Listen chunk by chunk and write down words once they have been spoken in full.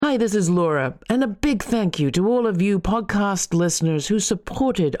Hi, this is Laura, and a big thank you to all of you podcast listeners who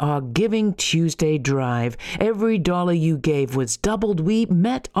supported our Giving Tuesday drive. Every dollar you gave was doubled. We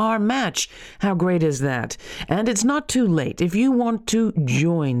met our match. How great is that? And it's not too late if you want to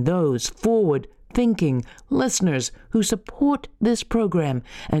join those forward-thinking listeners who support this program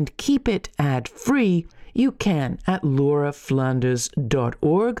and keep it ad-free. You can at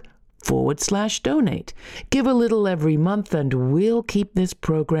lauraflanders.org/donate. Give a little every month and we'll keep this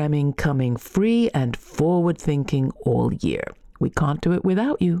programming coming free and forward-thinking all year. We can't do it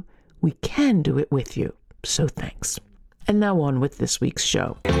without you. We can do it with you. So thanks. And now on with this week's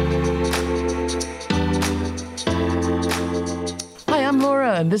show. Hi, I'm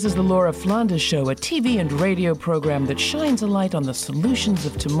Laura, and this is the Laura Flanders Show, a TV and radio program that shines a light on the solutions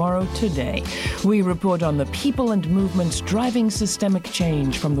of tomorrow today. We report on the people and movements driving systemic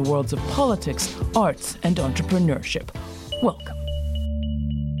change from the worlds of politics, arts, and entrepreneurship. Welcome.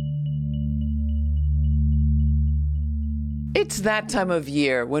 It's that time of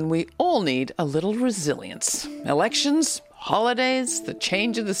year when we all need a little resilience. Elections, holidays, the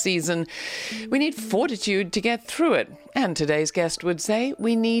change of the season. We need fortitude to get through it. And today's guest would say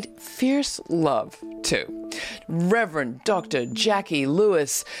we need fierce love, too. Reverend Dr. Jackie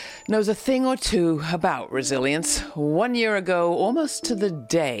Lewis knows a thing or two about resilience. 1 year ago, almost to the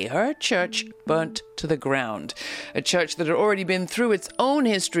day, her church burnt to the ground. A church that had already been through its own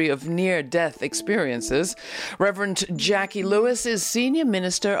history of near-death experiences. Reverend Jackie Lewis is senior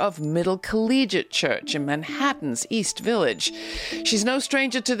minister of Middle Collegiate Church in Manhattan's East Village. She's no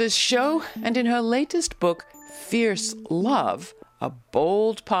stranger to this show, and in her latest book, Fierce Love, a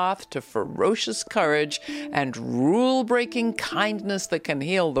bold path to ferocious courage and rule-breaking kindness that can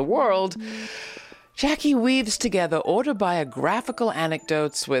heal the world, Jackie weaves together autobiographical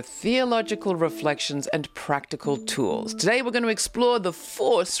anecdotes with theological reflections and practical tools. Today we're going to explore the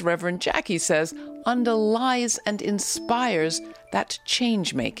force, Reverend Jackie says, underlies and inspires that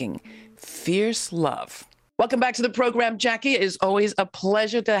change-making. Fierce love. Welcome back to the program, Jackie. It is always a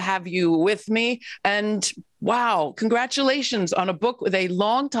pleasure to have you with me. And wow, congratulations on a book with a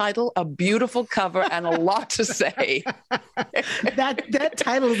long title, a beautiful cover, and a lot to say. That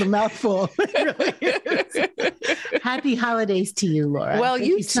title is a mouthful. It really is. Happy holidays to you, Laura. Well, Thank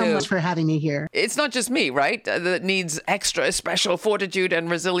you so much for having me here. It's not just me, right, that needs extra special fortitude and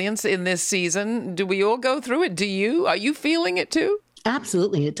resilience in this season. Do we all go through it? Do you? Are you feeling it too?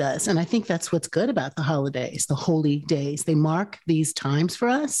 Absolutely, it does. And I think that's what's good about the holidays, the holy days. They mark these times for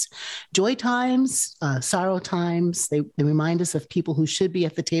us, joy times, sorrow times. They remind us of people who should be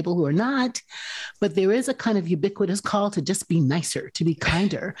at the table who are not. But there is a kind of ubiquitous call to just be nicer, to be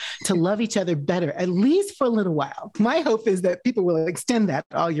kinder, to love each other better, at least for a little while. My hope is that people will extend that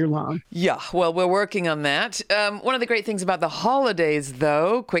all year long. Yeah, well, we're working on that. One of the great things about the holidays,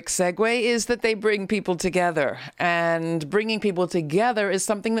 though, quick segue, is that they bring people together. And bringing people together is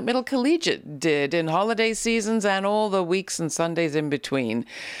something that Middle Collegiate did in holiday seasons and all the weeks and Sundays in between.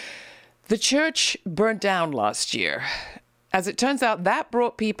 The church burnt down last year. As it turns out, that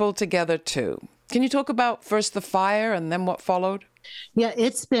brought people together too. Can you talk about first the fire and then what followed? Yeah,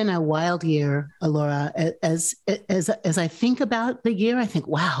 it's been a wild year, Laura. As I think about the year, I think,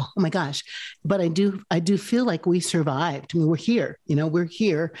 wow, oh my gosh. But I do feel like we survived. I mean, we're here, we're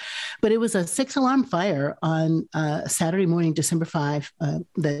here. But it was a 6-alarm fire on Saturday morning, December 5,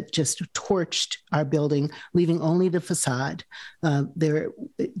 that just torched our building, leaving only the facade. There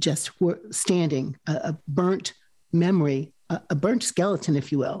just were standing a burnt memory, a burnt skeleton,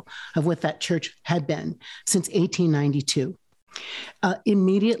 if you will, of what that church had been since 1892.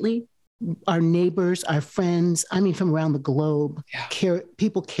 Immediately, our neighbors, our friends, from around the globe,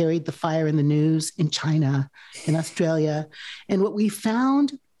 people carried the fire in the news in China, in Australia. And what we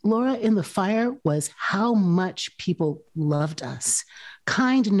found, Laura, in the fire was how much people loved us.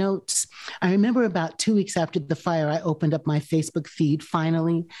 Kind notes. I remember about 2 weeks after the fire, I opened up my Facebook feed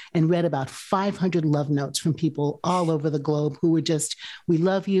finally and read about 500 love notes from people all over the globe who were just, we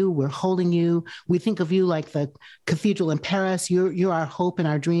love you, we're holding you, we think of you like the cathedral in Paris, you're our hope and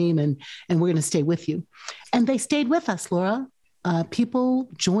our dream, and we're going to stay with you. And they stayed with us, Laura. People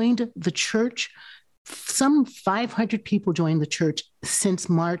joined the church. Some 500 people joined the church since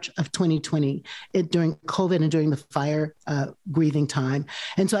March of 2020 during COVID and during the fire breathing time.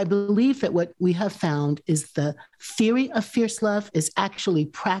 And so I believe that what we have found is the theory of fierce love is actually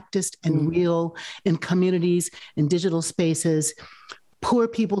practiced and real in communities, in digital spaces. Poor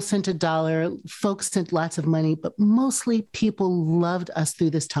people sent $1, folks sent lots of money, but mostly people loved us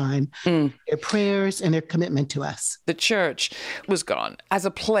through this time, their prayers and their commitment to us. The church was gone as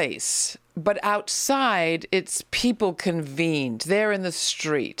a place. But outside, it's people convened. They're in the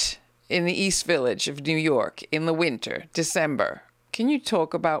street, in the East Village of New York, in the winter, December. Can you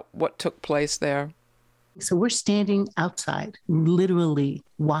talk about what took place there? So we're standing outside, literally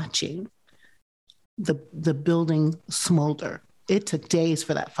watching the building smolder. It took days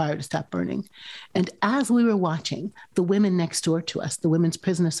for that fire to stop burning. And as we were watching, the women next door to us, the Women's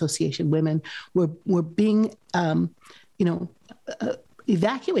Prison Association women, were being,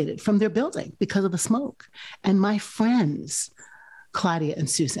 evacuated from their building because of the smoke. And my friends, Claudia and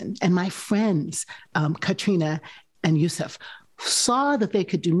Susan, and my friends, Katrina and Yusuf, saw that they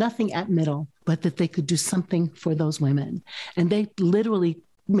could do nothing at Middle, but that they could do something for those women. And they literally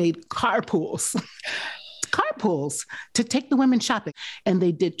made carpools to take the women shopping. And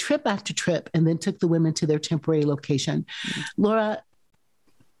they did trip after trip and then took the women to their temporary location. Laura,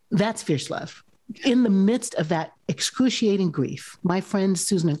 that's fierce love. In the midst of that excruciating grief, my friends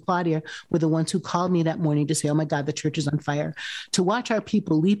Susan and Claudia were the ones who called me that morning to say, oh my God, the church is on fire. To watch our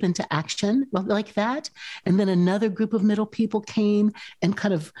people leap into action like that. And then another group of Middle people came and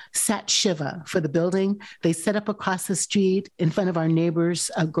kind of sat Shiva for the building. They set up across the street in front of our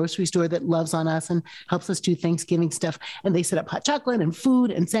neighbor's grocery store that loves on us and helps us do Thanksgiving stuff. And they set up hot chocolate and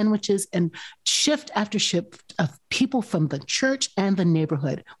food and sandwiches, and shift after shift of people from the church and the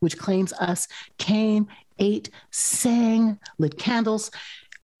neighborhood, which claims us, came, ate, sang, lit candles.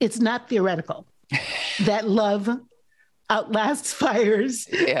 It's not theoretical that love outlasts fires.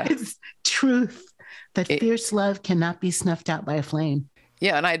 Yeah. It's truth that fierce love cannot be snuffed out by a flame.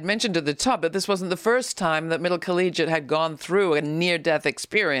 Yeah, and I had mentioned at the top that this wasn't the first time that Middle Collegiate had gone through a near-death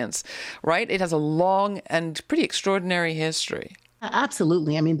experience, right? It has a long and pretty extraordinary history.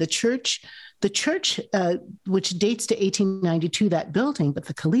 Absolutely. I mean, the church, which dates to 1892, that building, but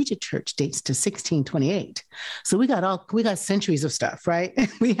the Collegiate Church dates to 1628. So we got centuries of stuff, right?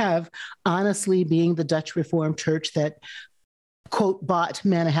 We have honestly being the Dutch Reformed Church that, quote, bought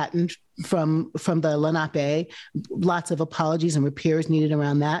Manhattan from the Lenape. Lots of apologies and repairs needed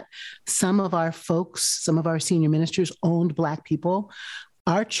around that. Some of our folks, some of our senior ministers owned Black people.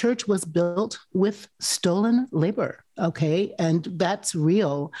 Our church was built with stolen labor, okay? And that's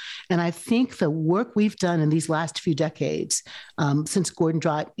real. And I think the work we've done in these last few decades, since Gordon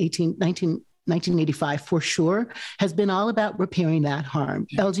Draw 1985 for sure, has been all about repairing that harm.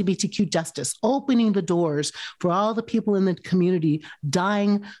 Yeah. LGBTQ justice, opening the doors for all the people in the community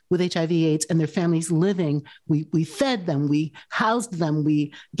dying with HIV/AIDS and their families living. We fed them, we housed them,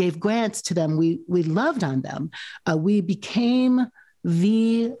 we gave grants to them, we loved on them. We became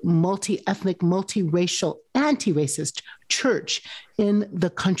the multi-ethnic, multiracial, anti-racist church in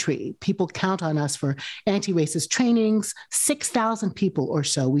the country. People count on us for anti-racist trainings. 6,000 people or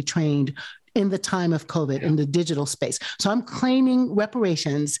so we trained in the time of COVID in the digital space. So I'm claiming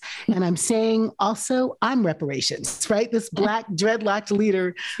reparations, and I'm saying also I'm reparations, right? This Black dreadlocked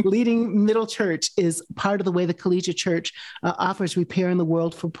leader leading Middle Church is part of the way the Collegiate Church offers repair in the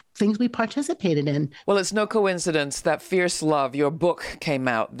world for things we participated in. Well, it's no coincidence that Fierce Love, your book, came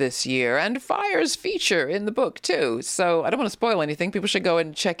out this year, and fires feature in the book too. So I don't want to spoil anything. People should go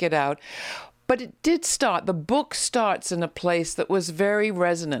and check it out. But it did start, the book starts in a place that was very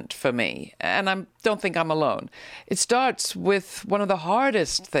resonant for me, and I don't think I'm alone. It starts with one of the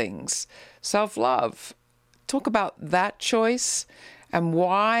hardest things, self-love. Talk about that choice and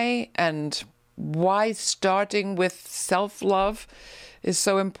why starting with self-love is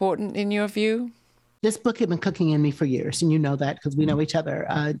so important in your view. This book had been cooking in me for years, and you know that because we know each other.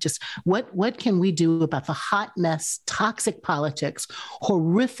 Just what can we do about the hot mess, toxic politics,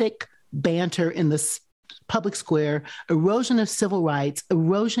 horrific banter in the public square, erosion of civil rights,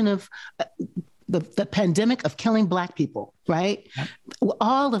 erosion of the pandemic of killing Black people, right? Yep.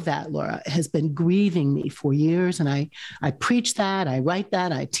 All of that, Laura, has been grieving me for years. And I preach that, I write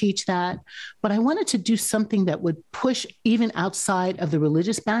that, I teach that. But I wanted to do something that would push even outside of the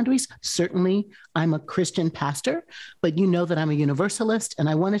religious boundaries. Certainly, I'm a Christian pastor, but you know that I'm a universalist. And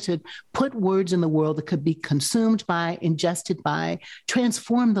I wanted to put words in the world that could be consumed by, ingested by,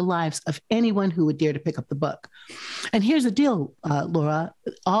 transform the lives of anyone who would dare to pick up the book. And here's the deal, Laura.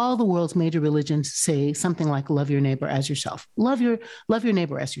 All the world's major religions say something like love your neighbor as yourself. Love your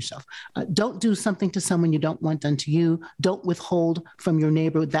neighbor as yourself. Don't do something to someone you don't want done to you. Don't withhold from your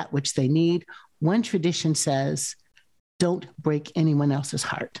neighbor that which they need. One tradition says, don't break anyone else's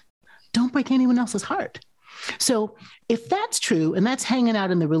heart. Don't break anyone else's heart. So if that's true, and that's hanging out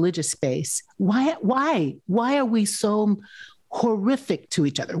in the religious space, why are we so horrific to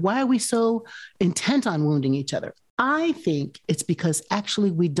each other? Why are we so intent on wounding each other? I think it's because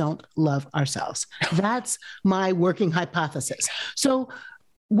actually we don't love ourselves. That's my working hypothesis. So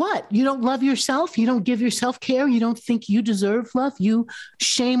What? You don't love yourself? You don't give yourself care? You don't think you deserve love? You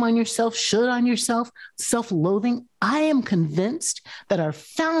shame on yourself, should on yourself, self-loathing? I am convinced that our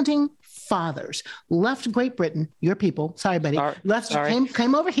founding fathers left Great Britain, your people, sorry, buddy,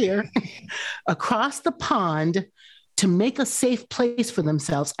 came over here across the pond to make a safe place for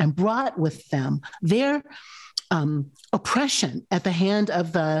themselves and brought with them their oppression at the hand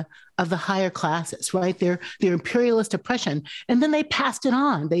of the higher classes, right? Their imperialist oppression. And then they passed it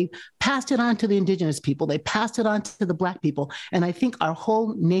on. They passed it on to the indigenous people. They passed it on to the Black people. And I think our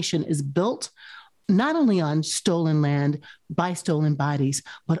whole nation is built not only on stolen land by stolen bodies,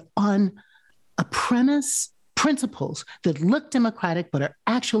 but on a principles that look democratic, but are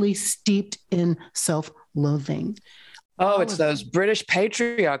actually steeped in self-loathing. Oh, it's those British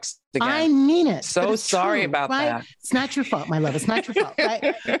patriarchs again. I mean it. So sorry about that. It's not your fault, my love. It's not your fault,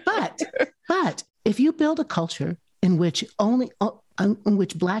 right? But if you build a culture in which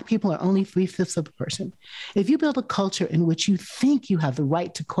Black people are only 3/5 of a person, if you build a culture in which you think you have the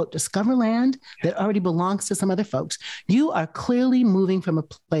right to, quote, discover land that already belongs to some other folks, you are clearly moving from a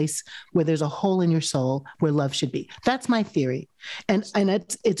place where there's a hole in your soul where love should be. That's my theory. And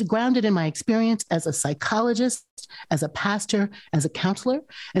it's grounded in my experience as a psychologist, as a pastor, as a counselor.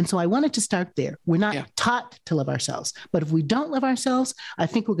 And so I wanted to start there. We're not taught to love ourselves. But if we don't love ourselves, I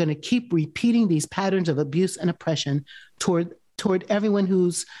think we're going to keep repeating these patterns of abuse and oppression toward everyone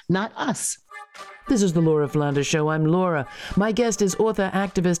who's not us. This is the Laura Flanders Show. I'm Laura. My guest is author,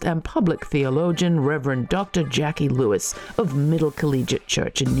 activist, and public theologian, Reverend Dr. Jackie Lewis of Middle Collegiate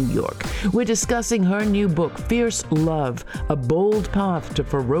Church in New York. We're discussing her new book, Fierce Love, A Bold Path to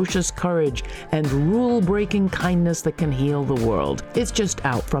Ferocious Courage and Rule-Breaking Kindness That Can Heal the World. It's just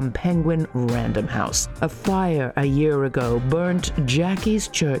out from Penguin Random House. A fire a year ago burnt Jackie's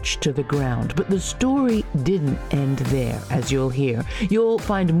church to the ground, but the story didn't end there, as you'll hear. You'll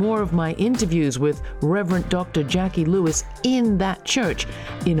find more of my interviews with Reverend Dr. Jackie Lewis in that church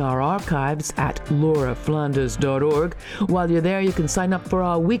in our archives at lauraflanders.org. While you're there, you can sign up for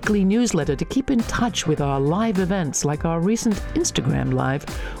our weekly newsletter to keep in touch with our live events, like our recent Instagram Live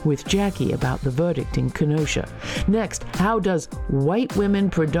with Jackie about the verdict in Kenosha. Next, how does white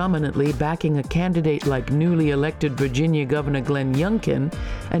women predominantly backing a candidate like newly elected Virginia Governor Glenn Youngkin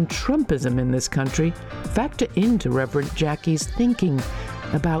and Trumpism in this country factor into Reverend Jackie's thinking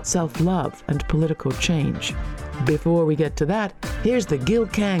about self-love and political change? Before we get to that, here's the Gil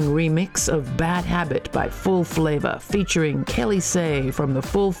Kang remix of Bad Habit by Full Flavor, featuring Kelly Say from the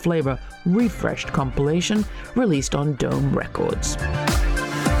Full Flavor Refreshed compilation released on Dome Records.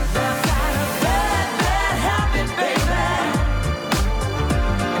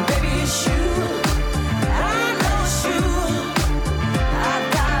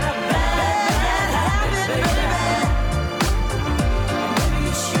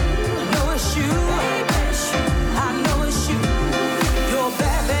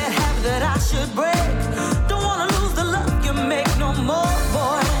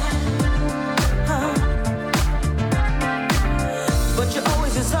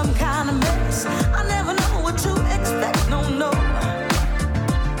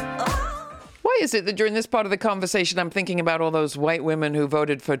 Is it that during this part of the conversation, I'm thinking about all those white women who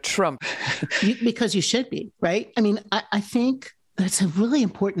voted for Trump? Because you should be, right? I mean, I think that's a really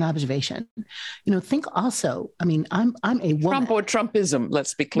important observation. Think also, I mean, I'm a woman. Trump or Trumpism,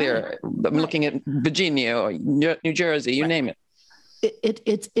 let's be clear. I'm looking at Virginia or New Jersey, you name it.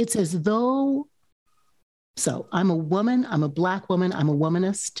 It's as though, so I'm a woman, I'm a Black woman, I'm a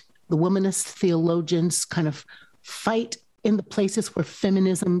womanist. The womanist theologians kind of fight in the places where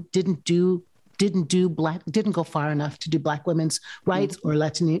feminism didn't go far enough to do Black women's rights or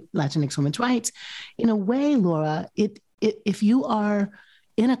Latinx women's rights. In a way, Laura, if you are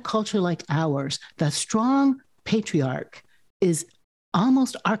in a culture like ours, the strong patriarch is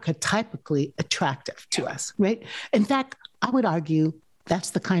almost archetypically attractive to us, right? In fact, I would argue that's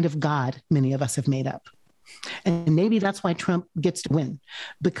the kind of God many of us have made up. And maybe that's why Trump gets to win,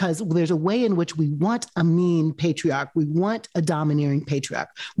 because there's a way in which we want a mean patriarch. We want a domineering patriarch.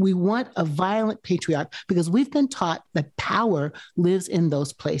 We want a violent patriarch because we've been taught that power lives in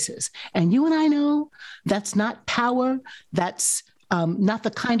those places. And you and I know that's not power. That's not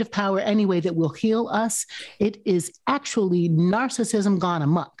the kind of power anyway that will heal us. It is actually narcissism gone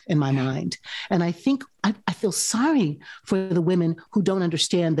amok in my mind. And I think I feel sorry for the women who don't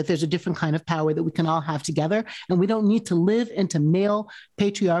understand that there's a different kind of power that we can all have together. And we don't need to live into male,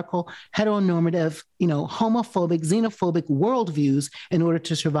 patriarchal, heteronormative, homophobic, xenophobic worldviews in order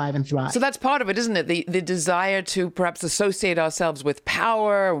to survive and thrive. So that's part of it, isn't it? The desire to perhaps associate ourselves with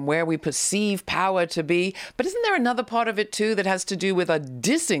power and where we perceive power to be. But isn't there another part of it, too, that has to do with a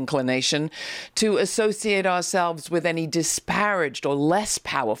disinclination to associate ourselves with any disparaged or less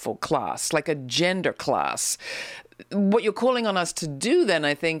powerful class, like a gender class? What you're calling on us to do then,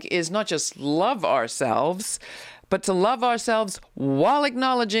 I think, is not just love ourselves, but to love ourselves while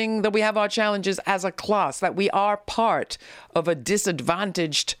acknowledging that we have our challenges as a class, that we are part of a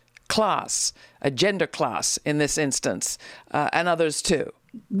disadvantaged class, a gender class in this instance, and others too.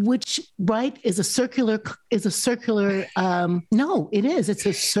 Which, right, is a circular, no, it is. It's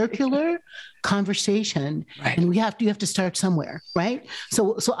a circular conversation. Right. And you have to start somewhere, right?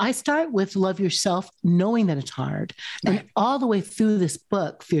 So I start with love yourself, knowing that it's hard. And right. all the way through this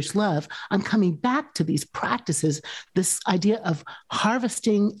book, Fierce Love, I'm coming back to these practices, this idea of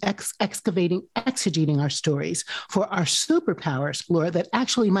harvesting, excavating, exegeting our stories for our superpowers, Laura, that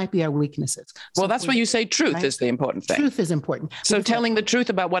actually might be our weaknesses. Well, that's why you say truth, right? Is the important thing. Truth is important. So telling the truth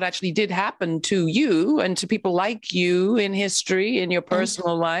about what actually did happen to you and to people like you in history, in your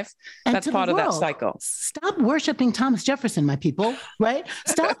personal life, that's part of that cycle. Stop worshiping Thomas Jefferson, my people, right?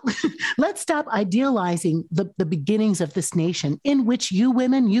 Let's stop idealizing the beginnings of this nation in which you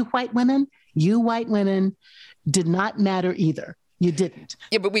white women did not matter either. You didn't.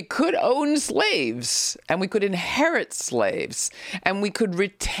 Yeah, but we could own slaves and we could inherit slaves and we could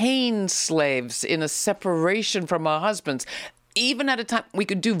retain slaves in a separation from our husbands. Even at a time, we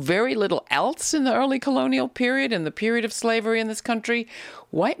could do very little else in the early colonial period, in the period of slavery in this country.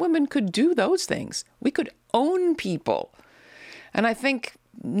 White women could do those things. We could own people. And I think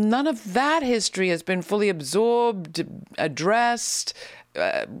none of that history has been fully absorbed, addressed,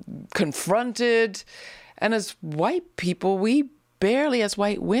 confronted. And as white people, as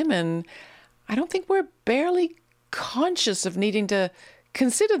white women, I don't think we're barely conscious of needing to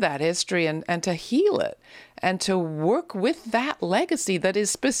consider that history and to heal it and to work with that legacy that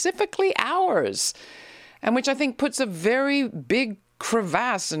is specifically ours, and which I think puts a very big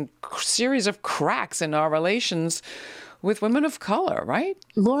crevasse and series of cracks in our relations with women of color, right?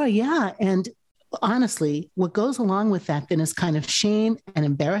 Laura, yeah. And honestly, what goes along with that then is kind of shame and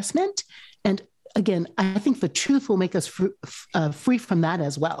embarrassment. And again, I think the truth will make us free from that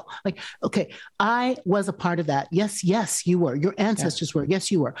as well. Like, okay, I was a part of that. Yes, you were. Your ancestors were.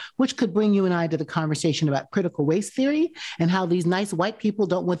 Yes, you were. Which could bring you and I to the conversation about critical race theory and how these nice white people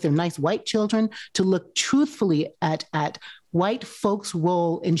don't want their nice white children to look truthfully at white folks'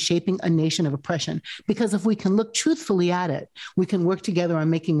 role in shaping a nation of oppression. Because if we can look truthfully at it, we can work together on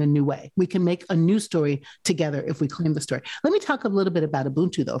making a new way. We can make a new story together if we claim the story. Let me talk a little bit about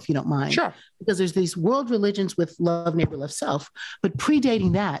Ubuntu, though, if you don't mind. Sure. Because there's these world religions with love, neighbor, love, self. But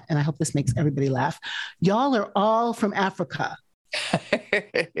predating that, and I hope this makes everybody laugh, y'all are all from Africa.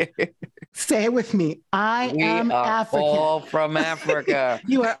 Say it with me. We am African. All from Africa.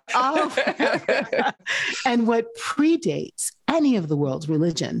 You are all from Africa. And what predates any of the world's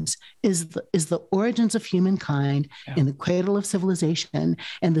religions is the origins of humankind in the cradle of civilization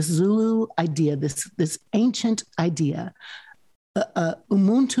and the Zulu idea, this ancient idea.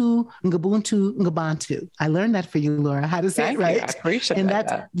 Umuntu, Ngubuntu, Ngabantu. I learned that for you, Laura, how to say it right. I appreciate and that.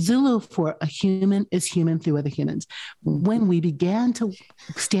 And that's Zulu for a human is human through other humans. When we began to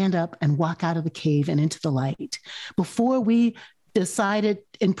stand up and walk out of the cave and into the light, before we decided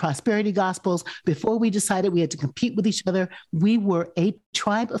in prosperity gospels, before we decided we had to compete with each other, we were a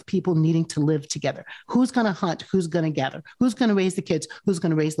tribe of people needing to live together. Who's going to hunt? Who's going to gather? Who's going to raise the kids? Who's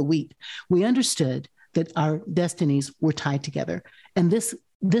going to raise the wheat? We understood that our destinies were tied together. And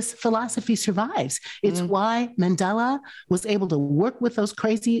this philosophy survives. It's why Mandela was able to work with those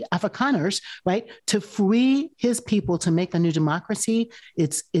crazy Afrikaners, right, to free his people to make a new democracy.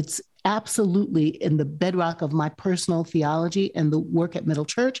 It's absolutely in the bedrock of my personal theology and the work at Middle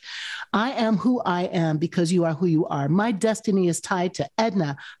Church. I am who I am because you are who you are. My destiny is tied to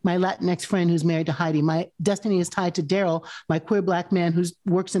Edna, my Latinx friend who's married to Heidi. My destiny is tied to Daryl, my queer Black man who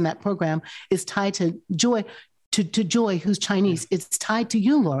works in that program, is tied to Joy, to Joy, who's Chinese. It's tied to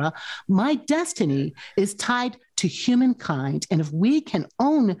you, Laura. My destiny is tied to humankind. And if we can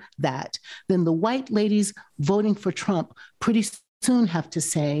own that, then the white ladies voting for Trump pretty soon have to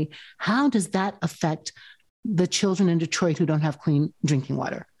say, how does that affect the children in Detroit who don't have clean drinking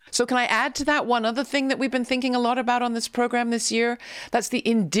water? So can I add to that one other thing that we've been thinking a lot about on this program this year? That's the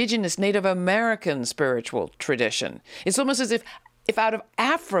indigenous Native American spiritual tradition. It's almost as if if out of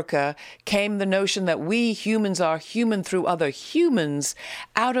Africa came the notion that we humans are human through other humans,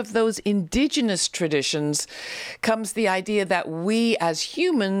 out of those indigenous traditions comes the idea that we as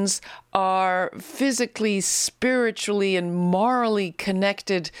humans are physically, spiritually, and morally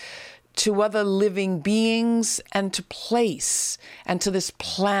connected to other living beings and to place and to this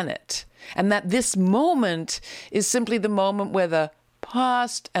planet. And that this moment is simply the moment where the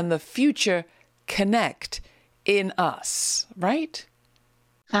past and the future connect in us, right?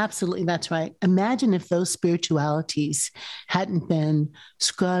 Absolutely, that's right. Imagine if those spiritualities hadn't been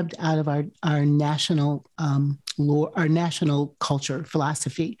scrubbed out of our national lore, our national culture,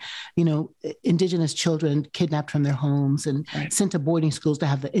 philosophy. You know, indigenous children kidnapped from their homes and sent to boarding schools to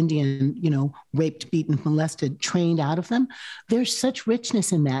have the Indian, raped, beaten, molested, trained out of them. There's such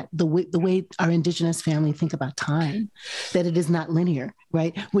richness in that, the way our indigenous family think about time, that it is not linear,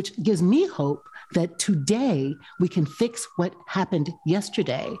 right? Which gives me hope that today we can fix what happened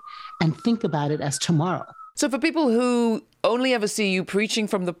yesterday and think about it as tomorrow. So for people who only ever see you preaching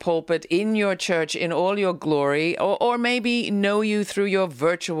from the pulpit in your church in all your glory, or maybe know you through your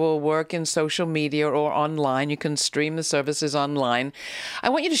virtual work in social media or online, you can stream the services online. I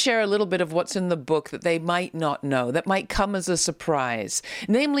want you to share a little bit of what's in the book that they might not know, that might come as a surprise,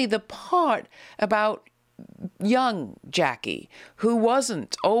 namely the part about young Jackie, who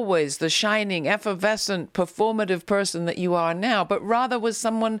wasn't always the shining, effervescent, performative person that you are now, but rather was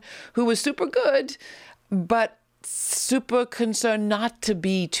someone who was super good, but super concerned not to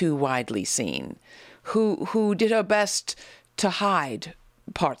be too widely seen, who did her best to hide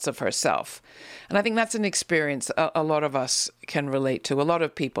parts of herself. And I think that's an experience a lot of us can relate to, a lot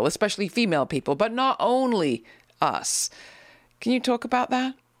of people, especially female people, but not only us. Can you talk about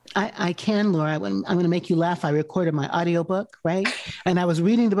that? I can, Laura. I'm going to make you laugh. I recorded my audiobook, right? And I was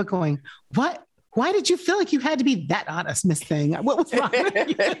reading the book going, what? Why did you feel like you had to be that honest, Miss Thing? What was wrong with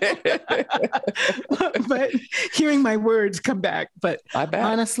you? But hearing my words come back. But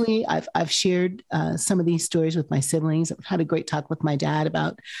honestly, I've shared some of these stories with my siblings. I've had a great talk with my dad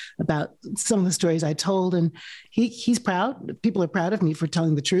about some of the stories I told. And he's proud. People are proud of me for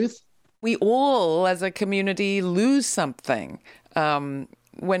telling the truth. We all, as a community, lose something.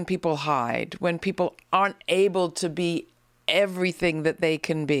 When people hide, when people aren't able to be everything that they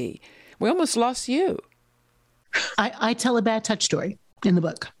can be. We almost lost you. I tell a bad touch story in the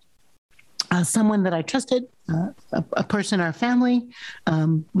book. Someone that I trusted, a person in our family.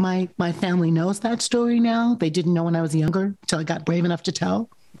 My family knows that story now. They didn't know when I was younger until I got brave enough to tell.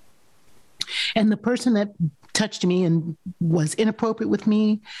 And the person that touched me and was inappropriate with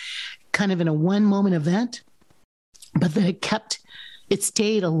me, kind of in a one-moment event, but that it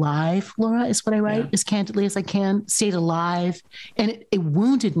stayed alive, Laura, is what I write, as candidly as I can, stayed alive. And it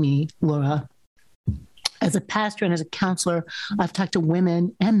wounded me, Laura. As a pastor and as a counselor, I've talked to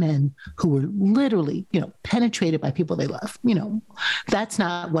women and men who were literally, penetrated by people they love. That's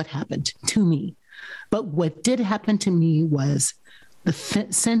not what happened to me. But what did happen to me was the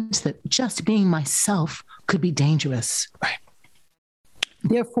sense that just being myself could be dangerous. Right.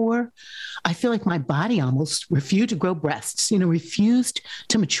 Therefore, I feel like my body almost refused to grow breasts, refused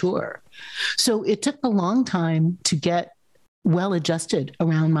to mature. So it took a long time to get well adjusted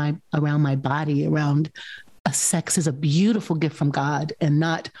around my body, around sex is a beautiful gift from God and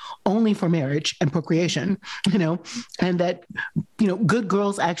not only for marriage and procreation, and that, good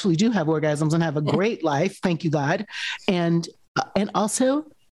girls actually do have orgasms and have a great life. Thank you, God. And also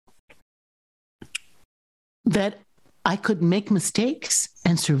that I could make mistakes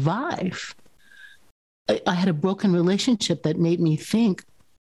and survive. I had a broken relationship that made me think,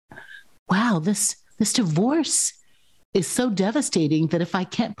 wow, this divorce is so devastating that if I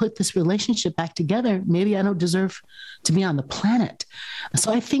can't put this relationship back together, maybe I don't deserve to be on the planet.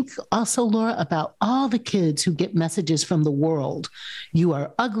 So I think also, Laura, about all the kids who get messages from the world. You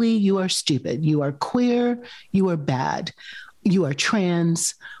are ugly, you are stupid, you are queer, you are bad, you are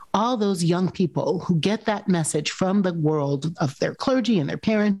trans. All those young people who get that message from the world of their clergy and their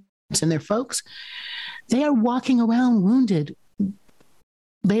parents and their folks, they are walking around wounded.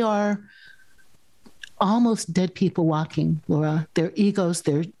 They are almost dead people walking, Laura. Their egos,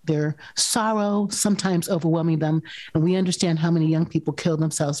 their sorrow, sometimes overwhelming them. And we understand how many young people kill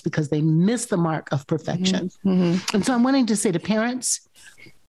themselves because they miss the mark of perfection. Mm-hmm. And so I'm wanting to say to parents,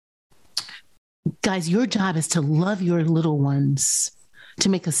 guys, your job is to love your little ones, to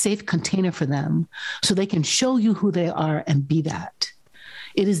make a safe container for them so they can show you who they are and be that.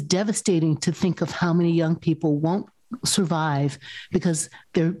 It is devastating to think of how many young people won't survive because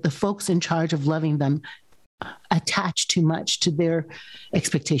the folks in charge of loving them attach too much to their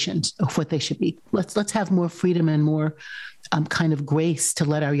expectations of what they should be. Let's have more freedom and more kind of grace to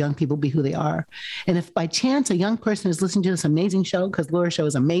let our young people be who they are. And if by chance a young person is listening to this amazing show, because Laura's show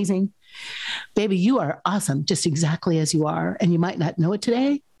is amazing, baby, you are awesome just exactly as you are. And you might not know it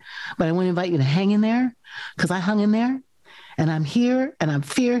today, but I want to invite you to hang in there, because I hung in there. And I'm here and I'm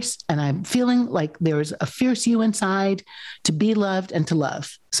fierce and I'm feeling like there's a fierce you inside to be loved and to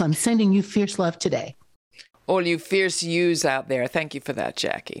love. So I'm sending you fierce love today. All you fierce yous out there, thank you for that,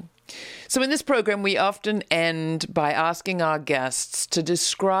 Jackie. So in this program, we often end by asking our guests to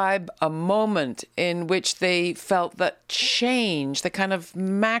describe a moment in which they felt that change, the kind of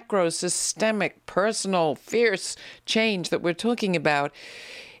macro, systemic, personal, fierce change that we're talking about,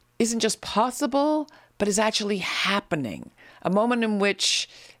 isn't just possible, but is actually happening. A moment in which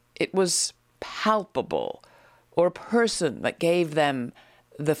it was palpable, or a person that gave them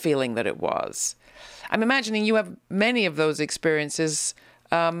the feeling that it was. I'm imagining you have many of those experiences,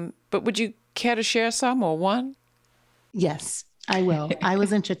 but would you care to share some or one? Yes, I will. I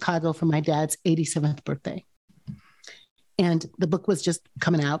was in Chicago for my dad's 87th birthday. And the book was just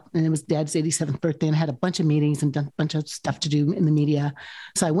coming out, and it was Dad's 87th birthday, and I had a bunch of meetings and done a bunch of stuff to do in the media.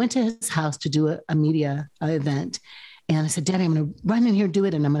 So I went to his house to do a media event. And I said, Daddy, I'm going to run in here, do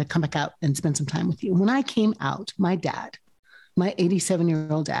it, and I'm going to come back out and spend some time with you. When I came out, my dad, my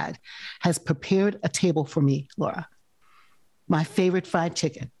 87-year-old dad, has prepared a table for me, Laura. My favorite fried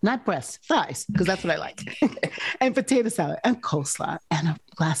chicken, not breasts, thighs, because that's what I like, and potato salad and coleslaw and a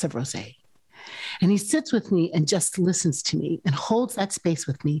glass of rosé. And he sits with me and just listens to me and holds that space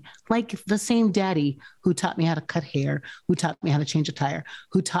with me, like the same daddy who taught me how to cut hair, who taught me how to change a tire,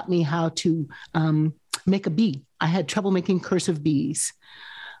 who taught me how to make a bee. I had trouble making cursive bees.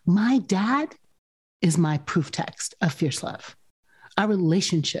 My dad is my proof text of fierce love. Our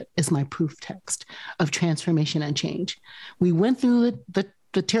relationship is my proof text of transformation and change. We went through the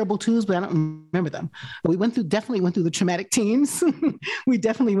terrible twos, but I don't remember them. But we definitely went through the traumatic teens. We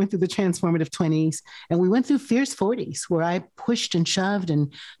definitely went through the transformative 20s. And we went through fierce 40s, where I pushed and shoved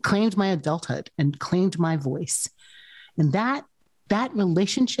and claimed my adulthood and claimed my voice. And that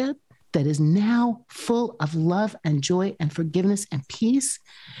relationship that is now full of love and joy and forgiveness and peace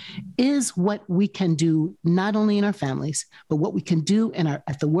is what we can do, not only in our families, but what we can do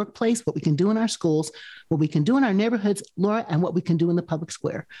at the workplace, what we can do in our schools, what we can do in our neighborhoods, Laura, and what we can do in the public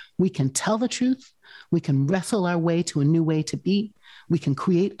square. We can tell the truth. We can wrestle our way to a new way to be. We can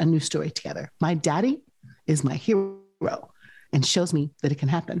create a new story together. My daddy is my hero and shows me that it can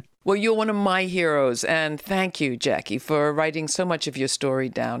happen. Well, you're one of my heroes, and thank you, Jackie, for writing so much of your story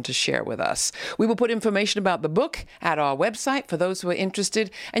down to share with us. We will put information about the book at our website for those who are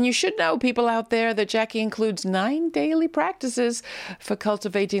interested, and you should know, people out there, that Jackie includes 9 daily practices for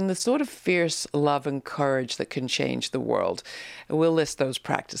cultivating the sort of fierce love and courage that can change the world. We'll list those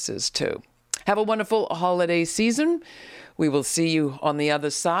practices too. Have a wonderful holiday season. We will see you on the other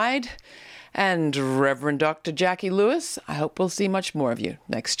side. And Reverend Dr. Jackie Lewis, I hope we'll see much more of you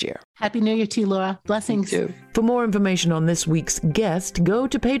next year. Happy New Year to you, Laura. Blessings. You too. For more information on this week's guest, go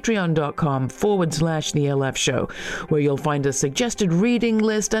to patreon.com/The LF Show, where you'll find a suggested reading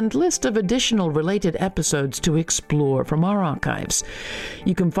list and list of additional related episodes to explore from our archives.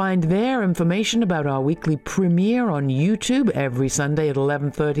 You can find there information about our weekly premiere on YouTube every Sunday at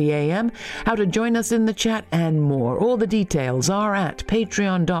 11:30 a.m., how to join us in the chat, and more. All the details are at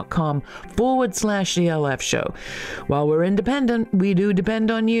patreon.com/The LF Show. While we're independent, we do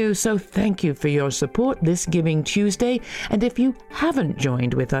depend on you, so thank you for your support this Giving Tuesday. And if you haven't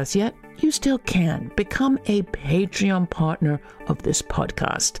joined with us yet, you still can. Become a Patreon partner of this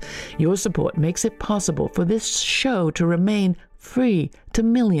podcast. Your support makes it possible for this show to remain free to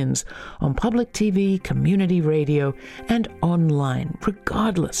millions on public TV, community radio, and online,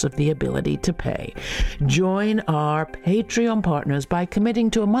 regardless of the ability to pay. Join our Patreon partners by committing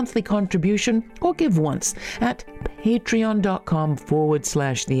to a monthly contribution or give once at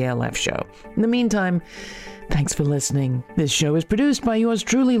patreon.com/The LF Show. In the meantime, thanks for listening. This show is produced by yours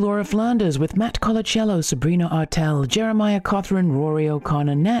truly, Laura Flanders, with Matt Colacello, Sabrina Artel, Jeremiah Cothran, Rory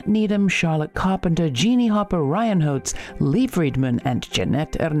O'Connor, Nat Needham, Charlotte Carpenter, Jeannie Hopper, Ryan Holtz, Lee Friedman, and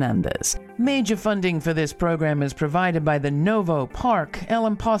Jeanette Hernandez. Major funding for this program is provided by the Novo, Park,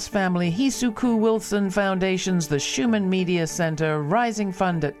 Ellen Poss Family, Hisuku Wilson Foundations, the Schumann Media Center, Rising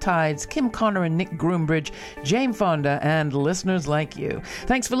Fund at Tides, Kim Connor and Nick Groombridge, Jane Fonda, and listeners like you.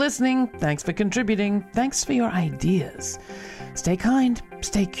 Thanks for listening. Thanks for contributing. Thanks for your ideas. Stay kind.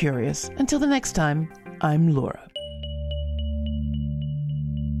 Stay curious. Until the next time, I'm Laura.